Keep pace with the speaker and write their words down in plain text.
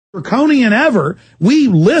draconian ever. We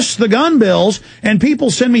list the gun bills, and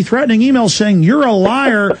people send me threatening emails saying, you're a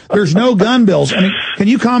liar, there's no gun bills. I mean, can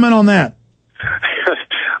you comment on that?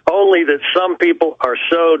 Only that some people are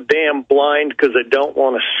so damn blind because they don't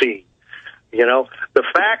want to see. You know, the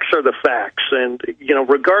facts are the facts. And, you know,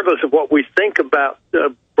 regardless of what we think about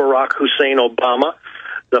Barack Hussein Obama,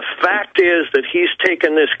 the fact is that he's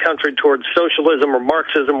taken this country towards socialism or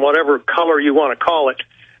Marxism, whatever color you want to call it.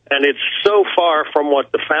 And it's so far from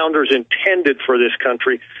what the founders intended for this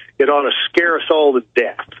country, it ought to scare us all to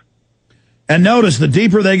death. And notice, the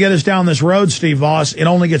deeper they get us down this road, Steve Vaus, it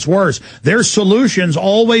only gets worse. Their solutions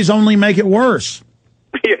always only make it worse.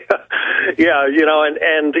 Yeah, you know,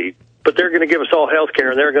 but they're going to give us all health care,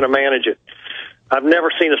 and they're going to manage it. I've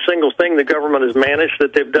never seen a single thing the government has managed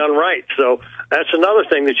that they've done right. So that's another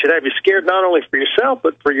thing that should have you scared, not only for yourself,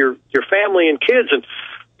 but for your family and kids. And,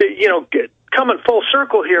 you know, coming full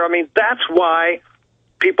circle here, I mean, that's why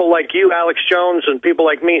people like you, Alex Jones, and people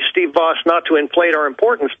like me, Steve Vaus, not to inflate our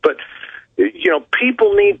importance, but, you know,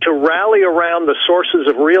 people need to rally around the sources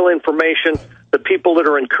of real information, the people that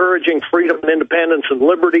are encouraging freedom and independence and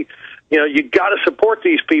liberty. You know, you got to support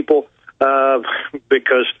these people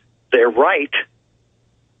because they're right.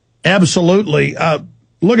 Absolutely.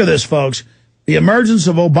 Look at this, folks. The emergence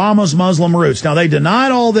of Obama's Muslim roots. Now, they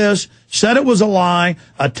denied all this, said it was a lie,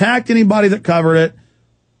 attacked anybody that covered it,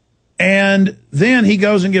 and then he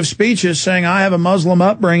goes and gives speeches saying, I have a Muslim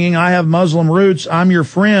upbringing, I have Muslim roots, I'm your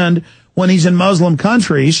friend, when he's in Muslim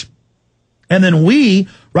countries. And then we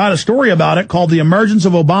write a story about it called The Emergence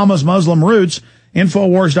of Obama's Muslim Roots,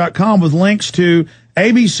 Infowars.com, with links to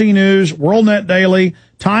ABC News, WorldNet Daily,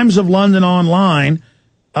 Times of London Online,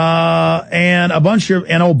 and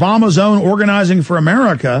Obama's own Organizing for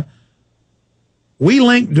America. We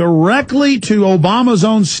link directly to Obama's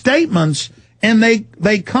own statements, and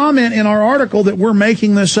they comment in our article that we're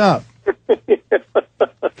making this up.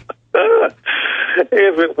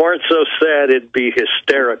 If it weren't so sad, it'd be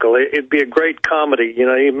hysterical. It'd be a great comedy. You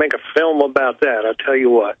know, you'd make a film about that, I'll tell you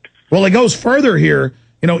what. Well, it goes further here.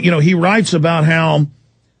 You know, he writes about how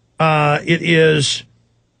it is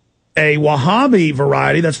a Wahhabi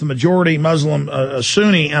variety, that's the majority Muslim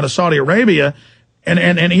Sunni out of Saudi Arabia,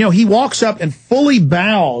 and you know, he walks up and fully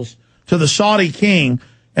bows to the Saudi king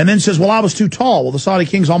and then says, well, I was too tall. Well, the Saudi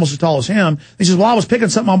king's almost as tall as him. He says, well, I was picking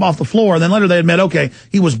something up off the floor. And then later they admit, okay,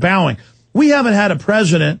 he was bowing. We haven't had a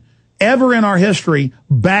president ever in our history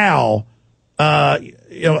bow,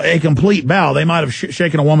 you know, a complete bow. They might have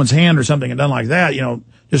shaken a woman's hand or something and done like that, you know,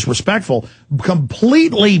 disrespectful.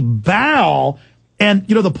 Completely bow. And,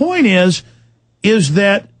 you know, the point is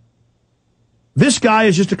that this guy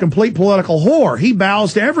is just a complete political whore. He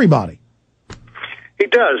bows to everybody. He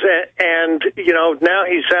does. And, you know, now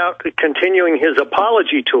he's out continuing his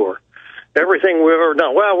apology tour. Everything we've ever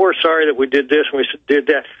done, well, we're sorry that we did this and we did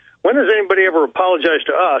that. When has anybody ever apologized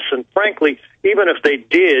to us? And frankly, even if they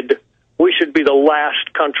did, we should be the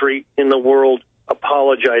last country in the world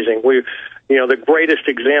apologizing. We, you know, the greatest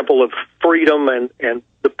example of freedom and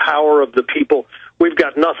the power of the people. We've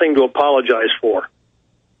got nothing to apologize for.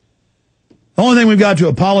 The only thing we've got to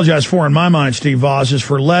apologize for, in my mind, Steve Vaus, is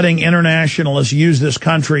for letting internationalists use this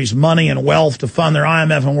country's money and wealth to fund their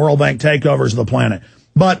IMF and World Bank takeovers of the planet.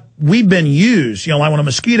 But we've been used, you know, like when a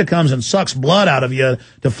mosquito comes and sucks blood out of you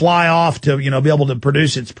to fly off to, you know, be able to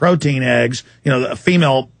produce its protein eggs. You know, the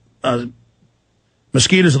female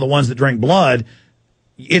mosquitoes are the ones that drink blood.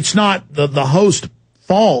 It's not the host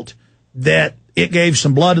fault that it gave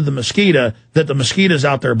some blood to the mosquito, that the mosquito's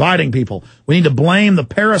out there biting people. We need to blame the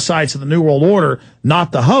parasites of the New World Order,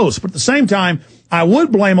 not the host. But at the same time, I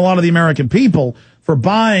would blame a lot of the American people for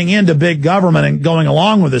buying into big government and going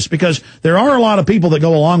along with this, because there are a lot of people that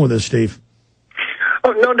go along with this, Steve.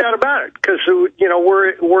 Oh, no doubt about it, because, you know,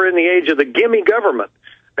 we're in the age of the gimme government.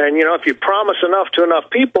 And, you know, if you promise enough to enough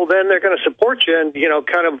people, then they're going to support you and, you know,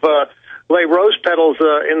 kind of lay rose petals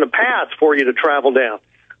in the path for you to travel down.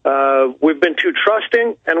 We've been too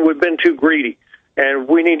trusting and we've been too greedy. And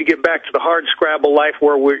we need to get back to the hard scrabble life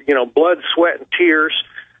where we're, you know, blood, sweat, and tears,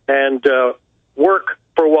 and work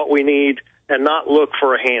for what we need and not look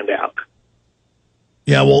for a handout.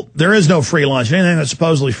 Yeah, well, there is no free lunch. Anything that's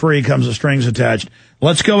supposedly free comes with strings attached.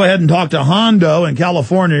 Let's go ahead and talk to Hondo in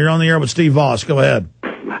California. You're on the air with Steve Vaus. Go ahead.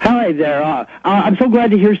 Hi there. I'm so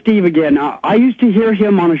glad to hear Steve again. I used to hear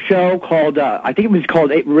him on a show called, I think it was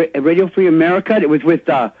called Radio Free America. It was with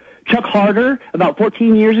Chuck Harder about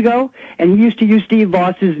 14 years ago, and he used to use Steve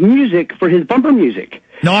Vaus's music for his bumper music.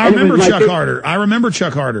 No, I remember Chuck Harder. I remember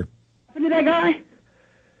Chuck Harder. Remember that guy?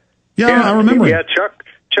 Yeah, I remember. Yeah,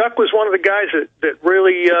 Chuck was one of the guys that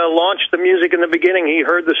really launched the music in the beginning. He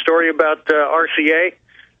heard the story about RCA,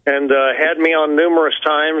 and had me on numerous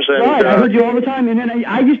times. And, right, I heard you all the time, and then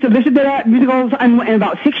I used to listen to that music all the time. And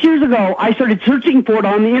about 6 years ago, I started searching for it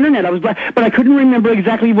on the internet. But I couldn't remember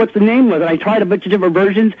exactly what the name was. And I tried a bunch of different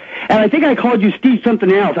versions, and I think I called you Steve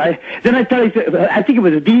something else. I think it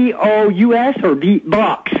was Vaus or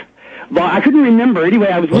Vaus. But I couldn't remember. Anyway,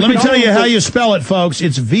 I was. Well, let me tell you how you spell it, folks.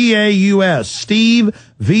 It's Vaus. Steve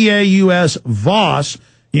Vaus Voss.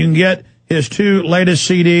 You can get his 2 latest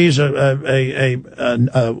CDs.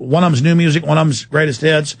 One of them's new music, one of them's greatest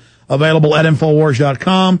hits. Available at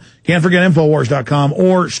Infowars.com. Can't forget Infowars.com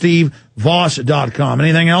or SteveVoss.com.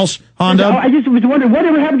 Anything else, Hondo? I just was wondering,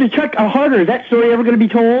 whatever happened to Chuck Harder? Is that story ever going to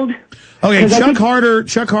be told? Okay, Chuck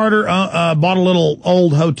Harder bought a little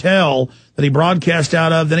old hotel that he broadcast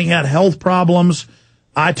out of. Then he had health problems.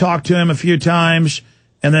 I talked to him a few times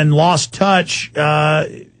and then lost touch.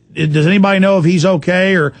 Does anybody know if he's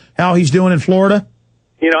okay or how he's doing in Florida?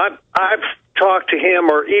 You know, I've talked to him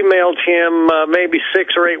or emailed him maybe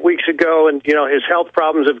 6 or 8 weeks ago, and, you know, his health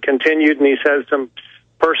problems have continued, and he's had some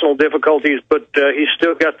personal difficulties, but he's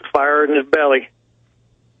still got the fire in his belly.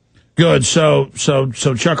 Good. So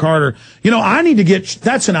Chuck Harder. You know, I need to get,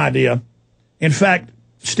 that's an idea. In fact,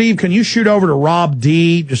 Steve, can you shoot over to Rob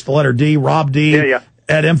D, just the letter D, Rob D at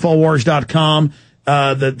Infowars.com,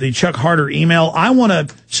 the Chuck Harder email. I want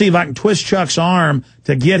to see if I can twist Chuck's arm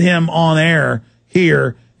to get him on air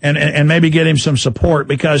here and maybe get him some support,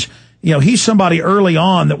 because, you know, he's somebody early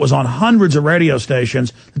on that was on hundreds of radio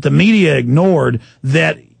stations that the media ignored,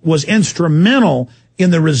 that was instrumental in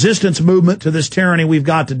the resistance movement to this tyranny we've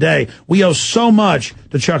got today. We owe so much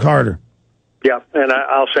to Chuck Harder. Yeah, and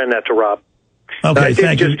I'll send that to Rob. Okay,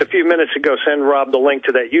 thank you. Just a few minutes ago, send Rob the link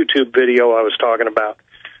to that YouTube video I was talking about.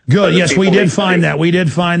 Good. Yes, we did find that. We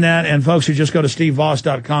did find that. And folks who just go to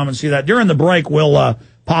SteveVoss.com and see that. During the break, we'll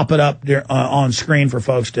pop it up on screen for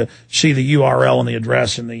folks to see the URL and the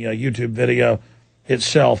address and the YouTube video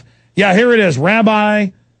itself. Yeah, here it is. Rabbi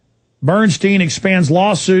Bernstein expands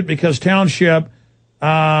lawsuit because township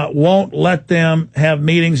won't let them have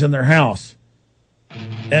meetings in their house.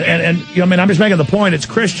 And you know, I mean, I'm just making the point. It's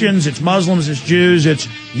Christians, it's Muslims, it's Jews. It's,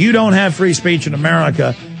 you don't have free speech in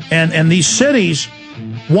America. And these cities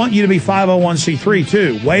want you to be 501c3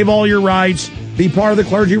 too. Waive all your rights, be part of the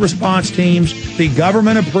clergy response teams, be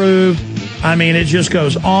government approved. I mean, it just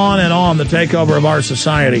goes on and on, the takeover of our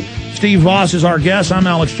society. Steve Voss is our guest. I'm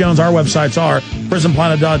Alex Jones. Our websites are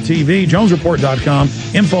prisonplanet.tv, jonesreport.com,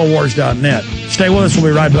 infowars.net. Stay with us.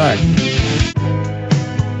 We'll be right back.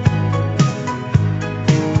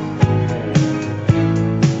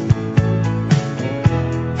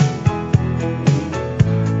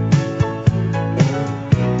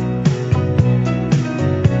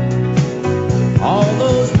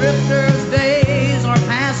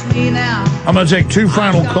 I'm going to take 2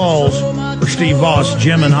 final calls for Steve Voss,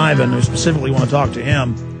 Jim and Ivan, who specifically want to talk to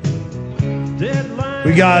him.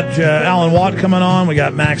 We got Alan Watt coming on. We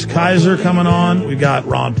got Max Kaiser coming on. We've got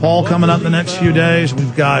Ron Paul coming up the next few days.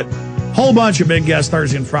 We've got a whole bunch of big guests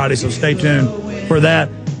Thursday and Friday, so stay tuned for that.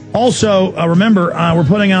 Also, remember, we're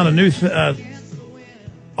putting out a new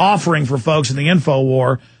offering for folks in the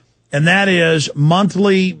InfoWar, and that is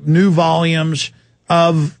monthly new volumes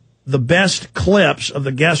of the best clips of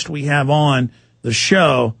the guests we have on the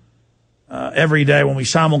show every day when we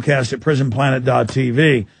simulcast at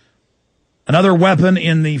prisonplanet.tv. Another weapon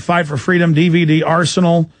in the Fight for Freedom DVD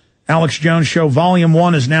arsenal, Alex Jones Show Volume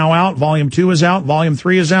 1 is now out. Volume 2 is out. Volume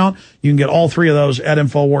 3 is out. You can get all 3 of those at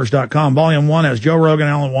Infowars.com. Volume 1 has Joe Rogan,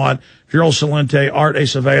 Alan Watt, Gerald Celente, Art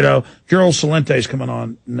Acevedo. Gerald Celente is coming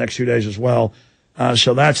on the next few days as well.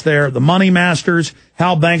 So that's there. The Money Masters,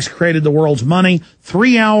 How Banks Created the World's Money,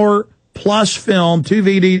 3-hour plus film, 2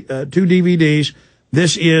 DVDs.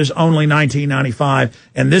 This is only $19.95,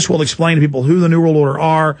 and this will explain to people who the New World Order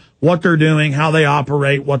are, what they're doing, how they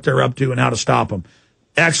operate, what they're up to, and how to stop them.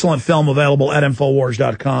 Excellent film available at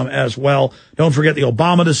Infowars.com as well. Don't forget the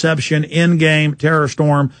Obama Deception, Endgame, Terror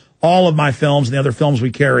Storm, all of my films and the other films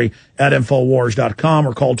we carry at Infowars.com,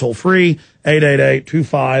 or call toll-free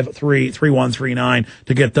 888-253-3139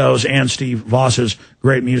 to get those and Steve Voss's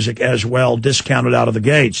great music as well, discounted out of the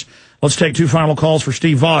gates. Let's take 2 final calls for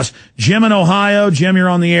Steve Voss. Jim in Ohio. Jim, you're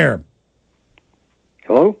on the air.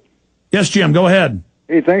 Hello? Yes, Jim, go ahead.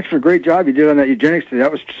 Hey, thanks for a great job you did on that eugenics today.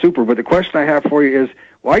 That was super. But the question I have for you is,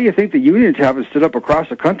 why do you think the unions haven't stood up across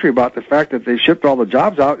the country about the fact that they shipped all the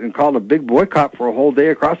jobs out and called a big boycott for a whole day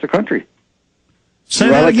across the country? Say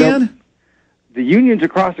that again? The unions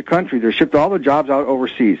across the country, they shipped all the jobs out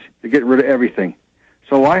overseas to get rid of everything.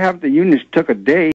 So why haven't the unions took a day